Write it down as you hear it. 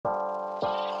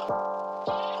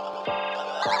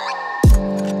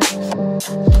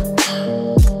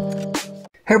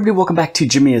Hey everybody, welcome back to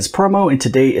Jimmy is Promo, and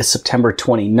today is September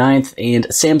 29th, and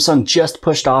Samsung just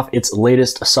pushed off its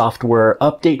latest software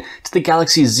update to the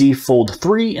Galaxy Z Fold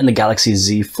 3 and the Galaxy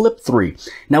Z Flip 3.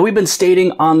 Now, we've been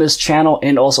stating on this channel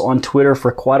and also on Twitter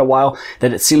for quite a while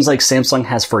that it seems like Samsung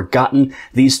has forgotten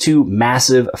these two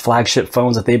massive flagship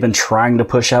phones that they've been trying to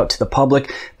push out to the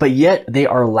public, but yet they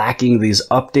are lacking these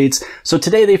updates. So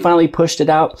today they finally pushed it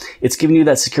out. It's giving you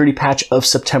that security patch of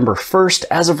September 1st.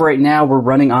 As of right now, we're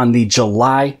running on the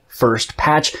July 1st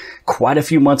patch, quite a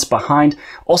few months behind.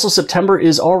 Also, September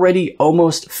is already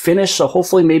almost finished, so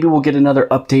hopefully maybe we'll get another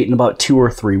update in about 2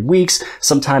 or 3 weeks,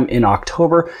 sometime in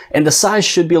October, and the size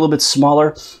should be a little bit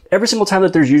smaller. Every single time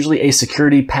that there's usually a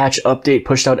security patch update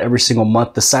pushed out every single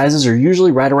month, the sizes are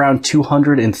usually right around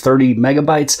 230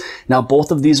 megabytes. Now,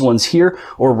 both of these ones here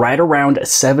are right around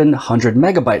 700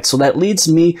 megabytes. So that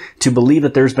leads me to believe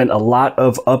that there's been a lot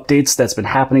of updates that's been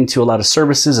happening to a lot of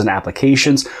services and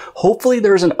applications. Hopefully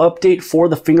there's an update for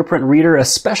the fingerprint reader,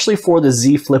 especially for the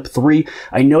Z Flip 3.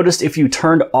 I noticed if you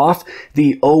turned off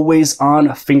the always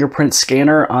on fingerprint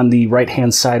scanner on the right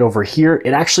hand side over here,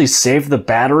 it actually saved the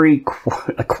battery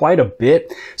quite a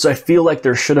bit. So I feel like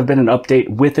there should have been an update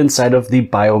with inside of the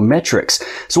biometrics.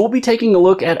 So we'll be taking a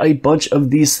look at a bunch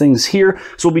of these things here.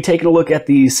 So we'll be taking a look at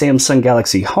the Samsung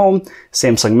Galaxy Home,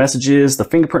 Samsung Messages, the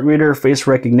fingerprint reader, face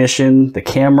recognition, the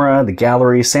camera, the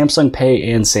gallery, Samsung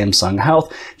Pay, and Samsung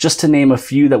Health, just to name a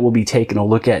few that we'll be taking a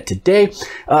look at today.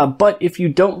 But if you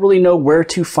don't really know where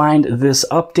to find this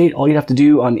update, all you have to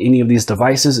do on any of these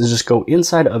devices is just go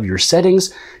inside of your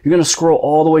settings. You're going to scroll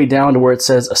all the way down to where it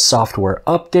says a software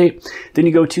update. Then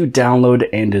you go to download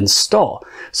and install.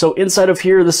 So inside of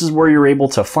here, this is where you're able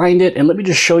to find it. And let me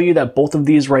just show you that both of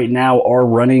these right now are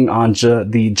running on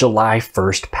the July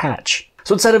 1st patch.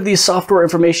 So inside of the software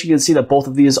information, you can see that both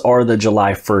of these are the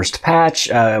July 1st patch,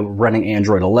 running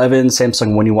Android 11,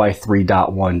 Samsung One UI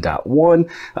 3.1.1.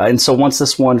 And so once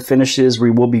this one finishes, we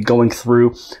will be going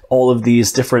through all of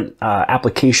these different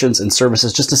applications and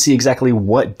services just to see exactly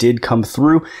what did come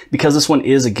through, because this one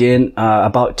is, again,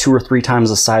 about 2 or 3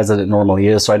 times the size that it normally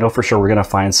is. So I know for sure we're going to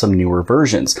find some newer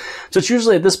versions. So it's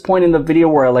usually at this point in the video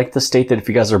where I like to state that if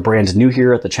you guys are brand new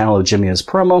here at the channel of Jimmy is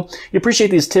Promo, you appreciate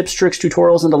these tips, tricks,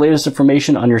 tutorials, and the latest information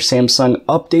on your Samsung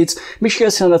updates. Make sure you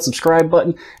guys hit on that subscribe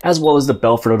button as well as the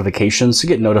bell for notifications to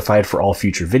get notified for all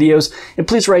future videos. And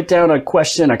please write down a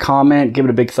question, a comment, give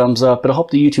it a big thumbs up. It'll help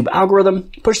the YouTube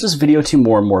algorithm push this video to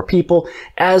more and more people.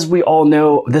 As we all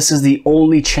know, this is the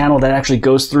only channel that actually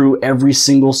goes through every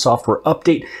single software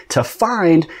update to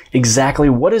find exactly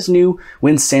what is new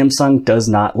when Samsung does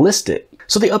not list it.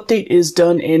 So the update is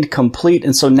done and complete,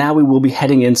 and so now we will be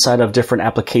heading inside of different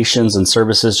applications and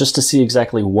services just to see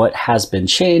exactly what has been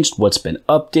changed, what's been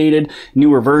updated,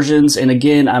 newer versions, and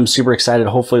again, I'm super excited.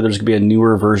 Hopefully there's going to be a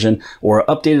newer version or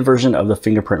updated version of the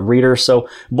fingerprint reader. So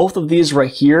both of these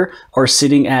right here are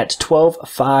sitting at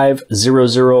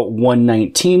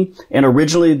 12.5.0.0.119, and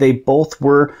originally they both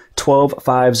were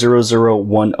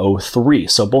 12.5.0.0.103.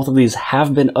 So both of these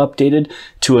have been updated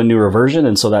to a newer version,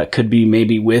 and so that could be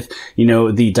maybe with, you know,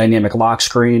 the dynamic lock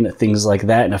screen, things like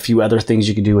that, and a few other things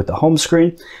you can do with the home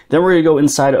screen. Then we're going to go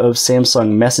inside of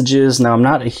Samsung Messages. Now, I'm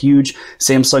not a huge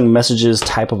Samsung Messages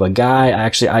type of a guy.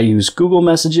 I use Google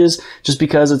Messages just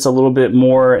because it's a little bit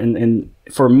more and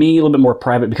for me, a little bit more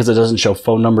private because it doesn't show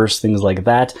phone numbers, things like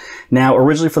that. Now,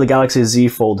 originally for the Galaxy Z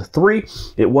Fold 3,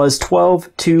 it was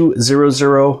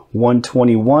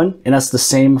 12.2.0.0.121, and that's the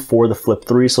same for the Flip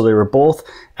 3. So they were both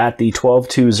at the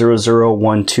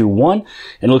 12.2.0.0.121. And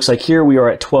it looks like here we are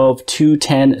at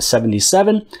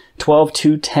 12.2.10.77.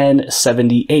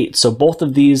 12.2.10.78. So both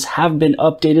of these have been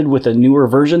updated with a newer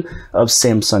version of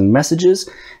Samsung Messages.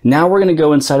 Now we're going to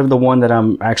go inside of the one that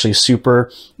I'm actually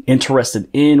super interested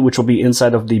in, which will be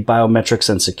inside of the biometrics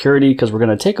and security, because we're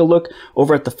going to take a look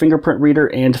over at the fingerprint reader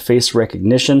and face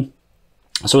recognition.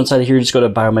 So inside of here, you just go to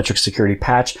biometric security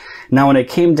patch. Now, when it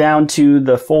came down to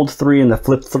the Fold 3 and the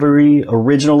Flip 3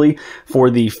 originally, for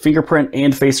the fingerprint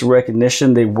and face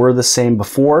recognition, they were the same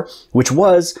before, which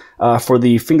was, for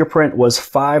the fingerprint was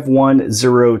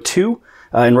 5.1.0.2.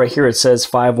 And right here it says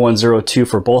 5.1.0.2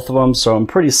 for both of them. So I'm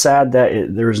pretty sad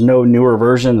that there's no newer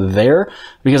version there,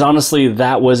 because honestly,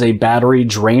 that was a battery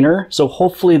drainer. So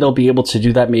hopefully they'll be able to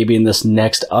do that maybe in this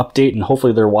next update. And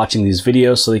hopefully they're watching these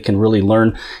videos so they can really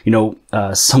learn, you know,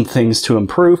 some things to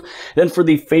improve. Then for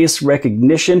the face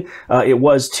recognition, it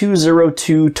was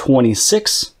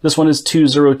 2.0.2.26. This one is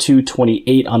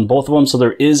 2.0.2.28 on both of them. So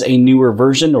there is a newer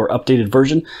version or updated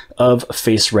version of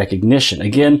face recognition.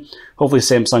 Again, hopefully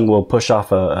Samsung will push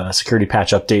off a security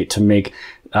patch update to make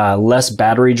less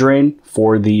battery drain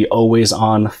for the always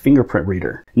on fingerprint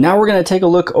reader. Now we're going to take a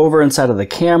look over inside of the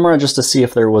camera just to see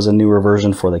if there was a newer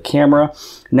version for the camera.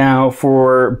 Now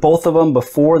for both of them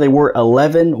before, they were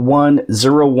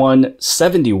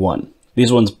 11.1.01.71.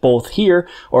 These ones both here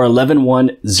are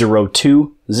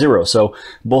 11.1.0.2.0. So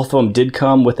both of them did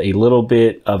come with a little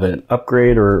bit of an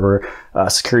upgrade or a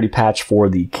security patch for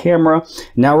the camera.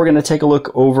 Now we're going to take a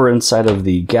look over inside of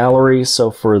the gallery.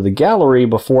 So for the gallery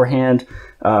beforehand,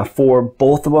 for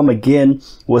both of them again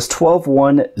was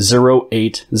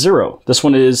 12.1.0.8.0. This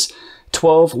one is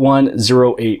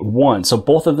 12.1.0.8.1. So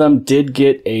both of them did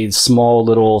get a small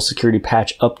little security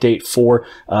patch update for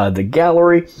the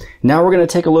gallery. Now we're going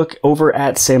to take a look over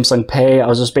at Samsung Pay. I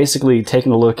was just basically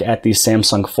taking a look at the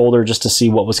Samsung folder just to see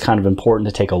what was kind of important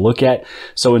to take a look at.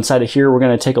 So inside of here, we're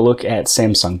going to take a look at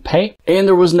Samsung Pay. And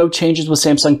there was no changes with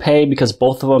Samsung Pay because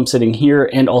both of them sitting here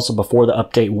and also before the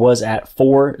update was at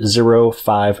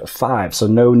 4.0.5.5. So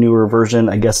no newer version,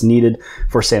 I guess, needed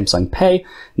for Samsung Pay.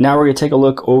 Now we're going to take a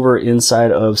look over inside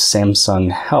of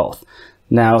Samsung Health.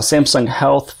 Now Samsung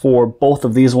Health for both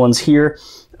of these ones here,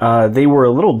 they were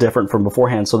a little different from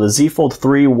beforehand. So the Z Fold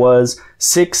 3 was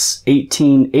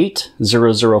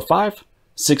 6.18.8.0.0.5.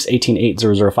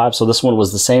 6.18.8.0.0.5. So this one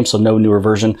was the same, so no newer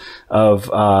version of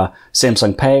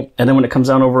Samsung Pay. And then when it comes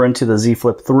down over into the Z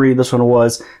Flip 3, this one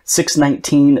was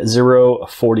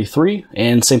 6.19.0.43,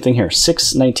 and same thing here,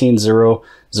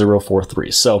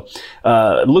 6.19.0.0.43. So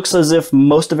it looks as if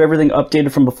most of everything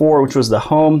updated from before, which was the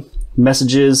home,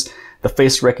 messages, the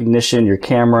face recognition, your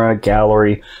camera,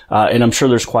 gallery, and I'm sure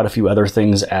there's quite a few other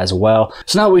things as well.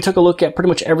 So now we took a look at pretty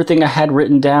much everything I had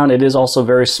written down. It is also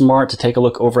very smart to take a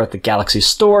look over at the Galaxy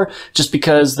Store, just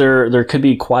because there could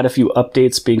be quite a few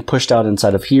updates being pushed out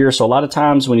inside of here. So a lot of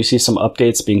times when you see some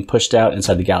updates being pushed out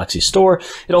inside the Galaxy Store,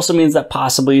 it also means that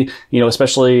possibly, you know,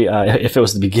 especially if it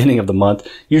was the beginning of the month,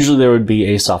 usually there would be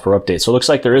a software update. So it looks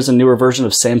like there is a newer version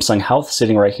of Samsung Health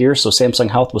sitting right here. So Samsung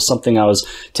Health was something I was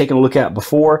taking a look at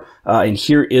before. And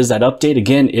here is that update.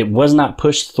 Again, it was not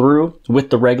pushed through with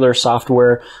the regular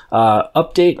software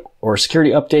update or security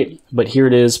update, but here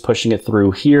it is pushing it through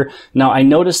here. Now I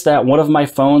noticed that one of my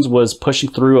phones was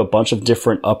pushing through a bunch of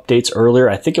different updates earlier.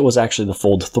 I think it was actually the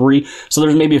Fold 3. So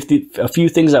there's maybe a few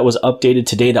things that was updated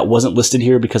today that wasn't listed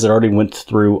here because it already went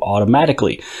through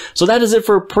automatically. So that is it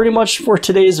for pretty much for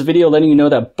today's video, letting you know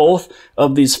that both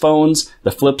of these phones,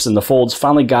 the Flips and the Folds,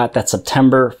 finally got that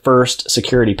September 1st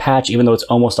security patch, even though it's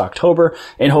almost October.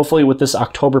 And hopefully with this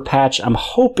October patch, I'm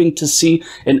hoping to see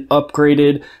an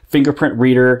upgraded fingerprint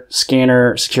reader,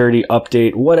 scanner, security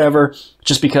update, whatever,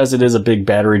 just because it is a big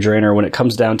battery drainer when it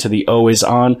comes down to the always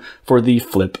on for the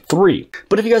Flip 3.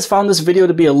 But if you guys found this video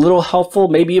to be a little helpful,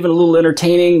 maybe even a little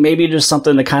entertaining, maybe just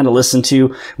something to kind of listen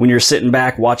to when you're sitting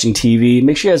back watching TV,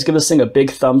 make sure you guys give this thing a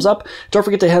big thumbs up. Don't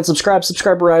forget to hit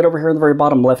subscribe right over here on the very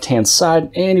bottom left hand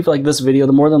side. And if you like this video,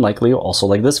 then more than likely you'll also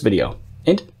like this video.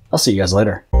 And I'll see you guys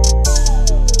later.